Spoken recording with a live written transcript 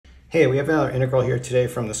Hey, we have another integral here today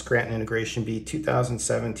from the Scranton Integration Bee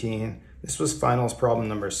 2017. This was finals problem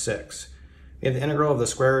number 6. We have the integral of the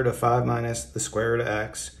square root of 5 minus the square root of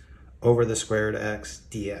x over the square root of x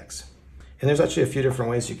dx. And there's actually a few different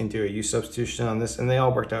ways you can do a u substitution on this, and they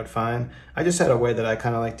all worked out fine. I just had a way that I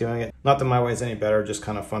kind of like doing it. Not that my way is any better, just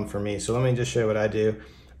kind of fun for me. So let me just show you what I do.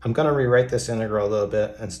 I'm going to rewrite this integral a little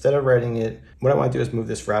bit. Instead of writing it, what I want to do is move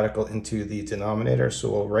this radical into the denominator. So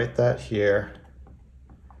we'll write that here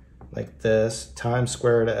like this, times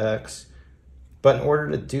square root of x. But in order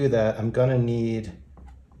to do that, I'm going to need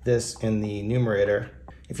this in the numerator.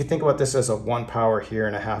 If you think about this as a 1 power here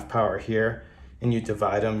and a half power here, and you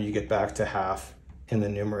divide them, you get back to half in the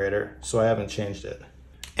numerator. So I haven't changed it.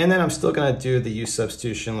 And then I'm still going to do the u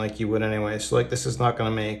substitution like you would anyway. So like this is not going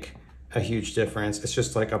to make a huge difference. It's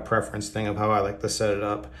just like a preference thing of how I like to set it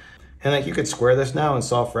up. And like you could square this now and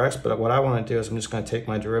solve for x, but what I want to do is I'm just going to take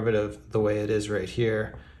my derivative the way it is right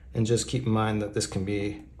here, and just keep in mind that this can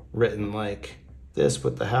be written like this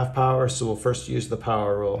with the half power. So we'll first use the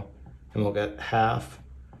power rule, and we'll get half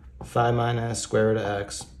 5 minus square root of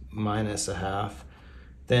x minus a half.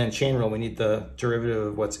 Then chain rule, we need the derivative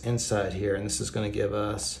of what's inside here, and this is going to give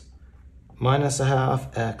us minus a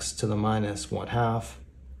half x to the minus 1/2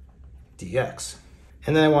 dx.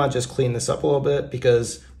 And then I want to just clean this up a little bit,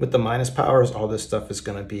 because with the minus powers, all this stuff is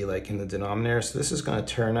going to be like in the denominator. So this is going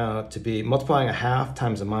to turn out to be multiplying a half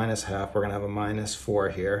times a minus half. We're going to have a minus 4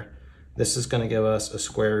 here. This is going to give us a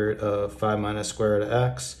square root of 5 minus square root of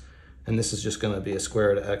x. And this is just going to be a square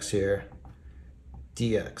root of x here,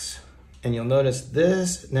 dx. And you'll notice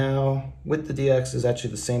this now with the dx is actually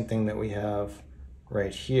the same thing that we have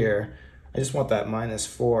right here. I just want that minus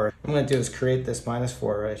 4. What I'm going to do is create this minus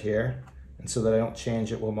 4 right here. And so that I don't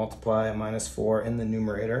change it, we'll multiply a minus 4 in the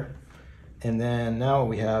numerator. And then now what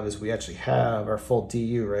we have is we actually have our full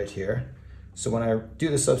du right here. So when I do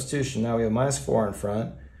the substitution, now we have minus 4 in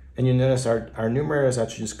front. And you notice our numerator is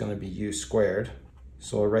actually just going to be u squared.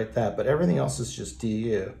 So we'll write that, but everything else is just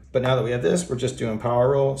du. But now that we have this, we're just doing power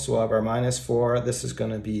rule. So we'll have our minus 4. This is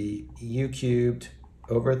going to be u cubed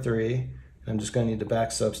over 3. And I'm just going to need to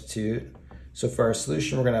back substitute. So for our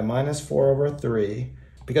solution, we're going to have minus 4 over 3.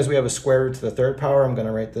 Because we have a square root to the 3rd power, I'm going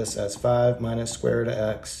to write this as 5 minus square root of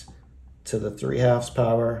x to the 3/2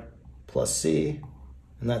 power plus c,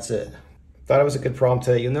 and that's it. Thought it was a good problem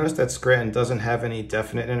today. You'll notice that Scranton doesn't have any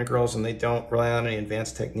definite integrals, and they don't rely on any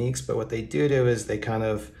advanced techniques, but what they do is they kind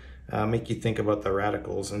of make you think about the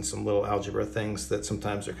radicals and some little algebra things that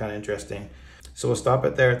sometimes are kind of interesting. So we'll stop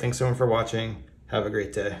it there. Thanks everyone for watching. Have a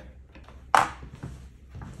great day.